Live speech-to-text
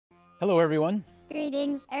Hello, everyone.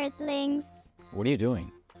 Greetings, Earthlings. What are you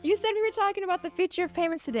doing? You said we were talking about the future of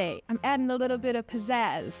payments today. I'm adding a little bit of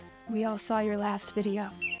pizzazz. We all saw your last video.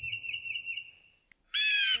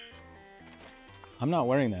 I'm not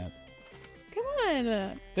wearing that. Come on.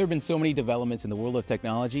 There have been so many developments in the world of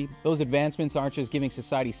technology. Those advancements aren't just giving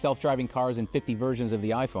society self-driving cars and 50 versions of the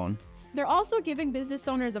iPhone. They're also giving business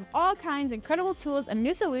owners of all kinds incredible tools and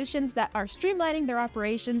new solutions that are streamlining their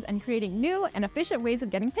operations and creating new and efficient ways of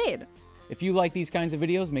getting paid. If you like these kinds of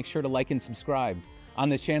videos, make sure to like and subscribe. On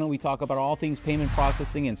this channel, we talk about all things payment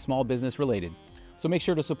processing and small business related. So make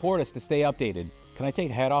sure to support us to stay updated. Can I take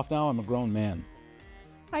the hat off now? I'm a grown man.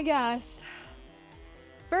 I guess.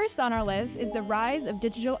 First on our list is the rise of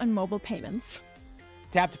digital and mobile payments.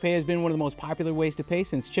 Tap to Pay has been one of the most popular ways to pay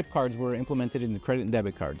since chip cards were implemented in the credit and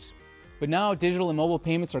debit cards. But now, digital and mobile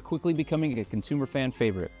payments are quickly becoming a consumer fan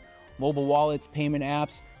favorite. Mobile wallets, payment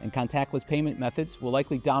apps, and contactless payment methods will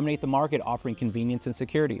likely dominate the market, offering convenience and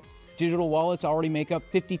security. Digital wallets already make up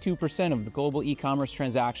 52% of the global e-commerce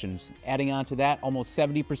transactions. Adding on to that, almost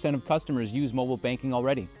 70% of customers use mobile banking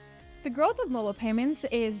already. The growth of mobile payments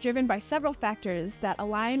is driven by several factors that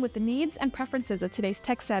align with the needs and preferences of today's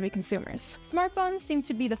tech-savvy consumers. Smartphones seem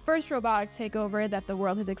to be the first robotic takeover that the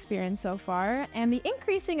world has experienced so far, and the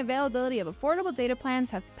increasing availability of affordable data plans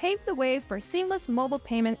have paved the way for seamless mobile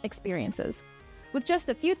payment experiences. With just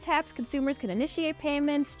a few taps, consumers can initiate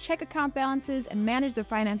payments, check account balances, and manage their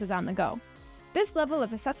finances on the go. This level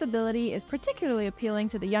of accessibility is particularly appealing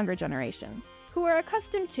to the younger generation, who are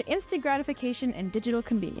accustomed to instant gratification and digital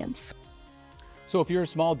convenience. So if you're a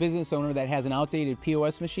small business owner that has an outdated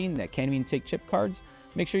POS machine that can't even take chip cards,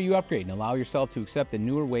 make sure you upgrade and allow yourself to accept the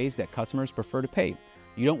newer ways that customers prefer to pay.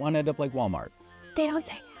 You don't want to end up like Walmart. They don't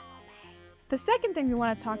take Apple Pay. The second thing we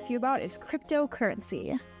want to talk to you about is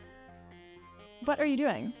cryptocurrency. What are you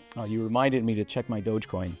doing? Oh, you reminded me to check my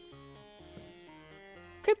Dogecoin.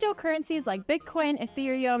 Cryptocurrencies like Bitcoin,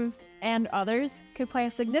 Ethereum, and others could play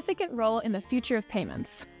a significant role in the future of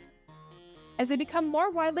payments. As they become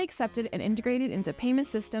more widely accepted and integrated into payment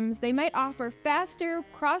systems, they might offer faster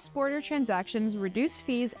cross-border transactions, reduced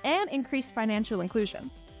fees, and increased financial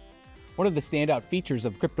inclusion. One of the standout features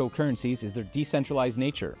of cryptocurrencies is their decentralized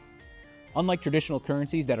nature. Unlike traditional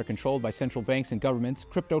currencies that are controlled by central banks and governments,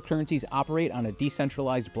 cryptocurrencies operate on a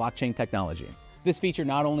decentralized blockchain technology. This feature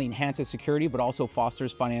not only enhances security, but also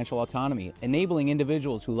fosters financial autonomy, enabling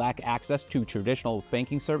individuals who lack access to traditional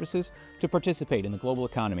banking services to participate in the global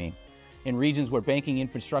economy. In regions where banking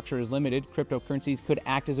infrastructure is limited, cryptocurrencies could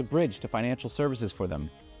act as a bridge to financial services for them.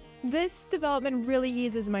 This development really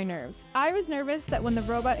eases my nerves. I was nervous that when the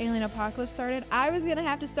robot alien apocalypse started, I was going to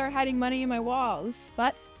have to start hiding money in my walls.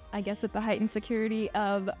 But I guess with the heightened security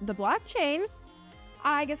of the blockchain,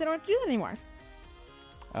 I guess I don't have to do that anymore.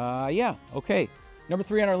 Yeah, okay. Number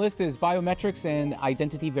 3 on our list is biometrics and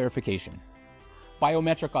identity verification.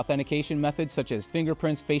 Biometric authentication methods such as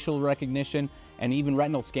fingerprints, facial recognition, and even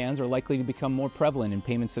retinal scans are likely to become more prevalent in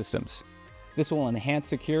payment systems. This will enhance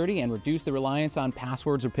security and reduce the reliance on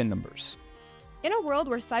passwords or PIN numbers. In a world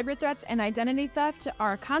where cyber threats and identity theft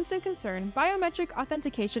are a constant concern, biometric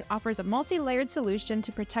authentication offers a multi-layered solution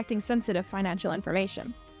to protecting sensitive financial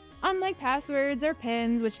information. Unlike passwords or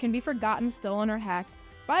PINs, which can be forgotten, stolen, or hacked,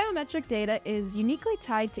 biometric data is uniquely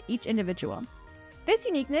tied to each individual. This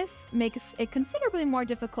uniqueness makes it considerably more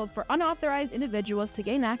difficult for unauthorized individuals to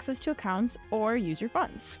gain access to accounts or use your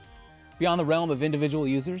funds. Beyond the realm of individual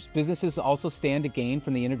users, businesses also stand to gain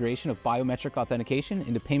from the integration of biometric authentication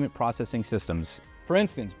into payment processing systems. For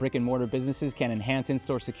instance, brick-and-mortar businesses can enhance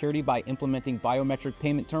in-store security by implementing biometric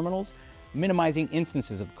payment terminals, minimizing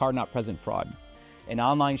instances of card-not-present fraud. In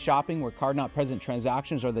online shopping, where card-not-present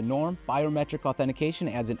transactions are the norm, biometric authentication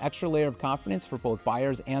adds an extra layer of confidence for both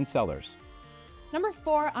buyers and sellers. Number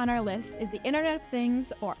 4 on our list is the Internet of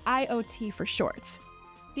Things, or IoT for short.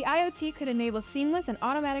 The IoT could enable seamless and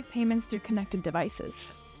automatic payments through connected devices.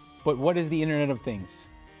 But what is the Internet of Things?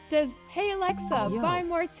 Does "Hey Alexa, buy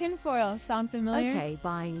more tinfoil" sound familiar? Okay,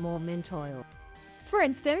 buying more mint oil. For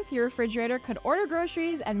instance, your refrigerator could order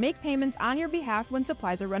groceries and make payments on your behalf when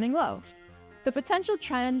supplies are running low. The potential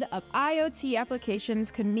trend of IoT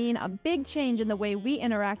applications could mean a big change in the way we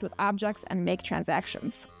interact with objects and make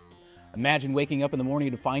transactions. Imagine waking up in the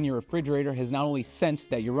morning to find your refrigerator has not only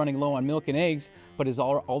sensed that you're running low on milk and eggs, but has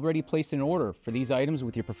already placed an order for these items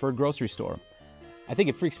with your preferred grocery store. I think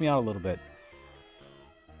it freaks me out a little bit.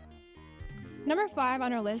 Number 5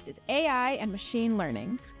 on our list is AI and machine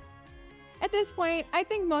learning. At this point, I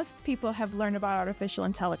think most people have learned about artificial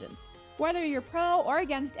intelligence. Whether you're pro or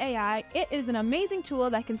against AI, it is an amazing tool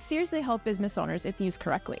that can seriously help business owners if used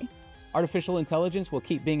correctly. Artificial intelligence will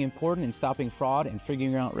keep being important in stopping fraud and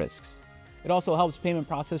figuring out risks. It also helps payment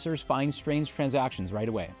processors find strange transactions right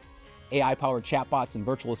away. AI-powered chatbots and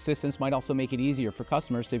virtual assistants might also make it easier for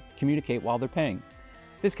customers to communicate while they're paying.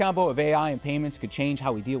 This combo of AI and payments could change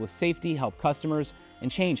how we deal with safety, help customers,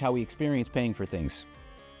 and change how we experience paying for things.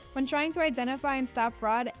 When trying to identify and stop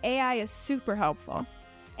fraud, AI is super helpful.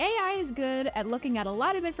 AI is good at looking at a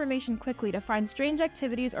lot of information quickly to find strange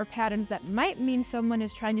activities or patterns that might mean someone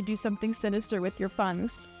is trying to do something sinister with your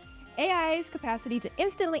funds. AI's capacity to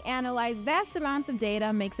instantly analyze vast amounts of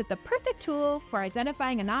data makes it the perfect tool for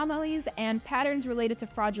identifying anomalies and patterns related to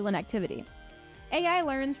fraudulent activity. AI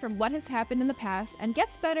learns from what has happened in the past and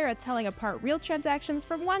gets better at telling apart real transactions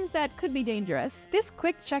from ones that could be dangerous. This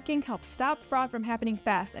quick checking helps stop fraud from happening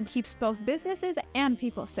fast and keeps both businesses and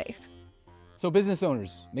people safe. So business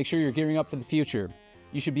owners, make sure you're gearing up for the future.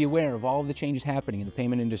 You should be aware of all of the changes happening in the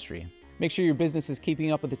payment industry. Make sure your business is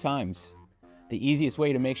keeping up with the times. The easiest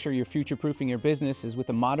way to make sure you're future-proofing your business is with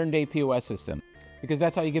a modern-day POS system, because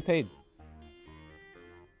that's how you get paid.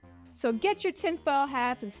 So get your tinfoil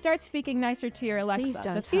hats and start speaking nicer to your Please Alexa.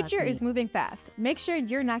 don't The future hurt me. is moving fast. Make sure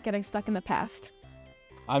you're not getting stuck in the past.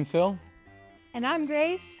 I'm Phil. And I'm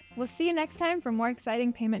Grace. We'll see you next time for more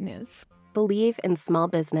exciting payment news. Believe in small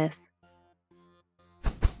business.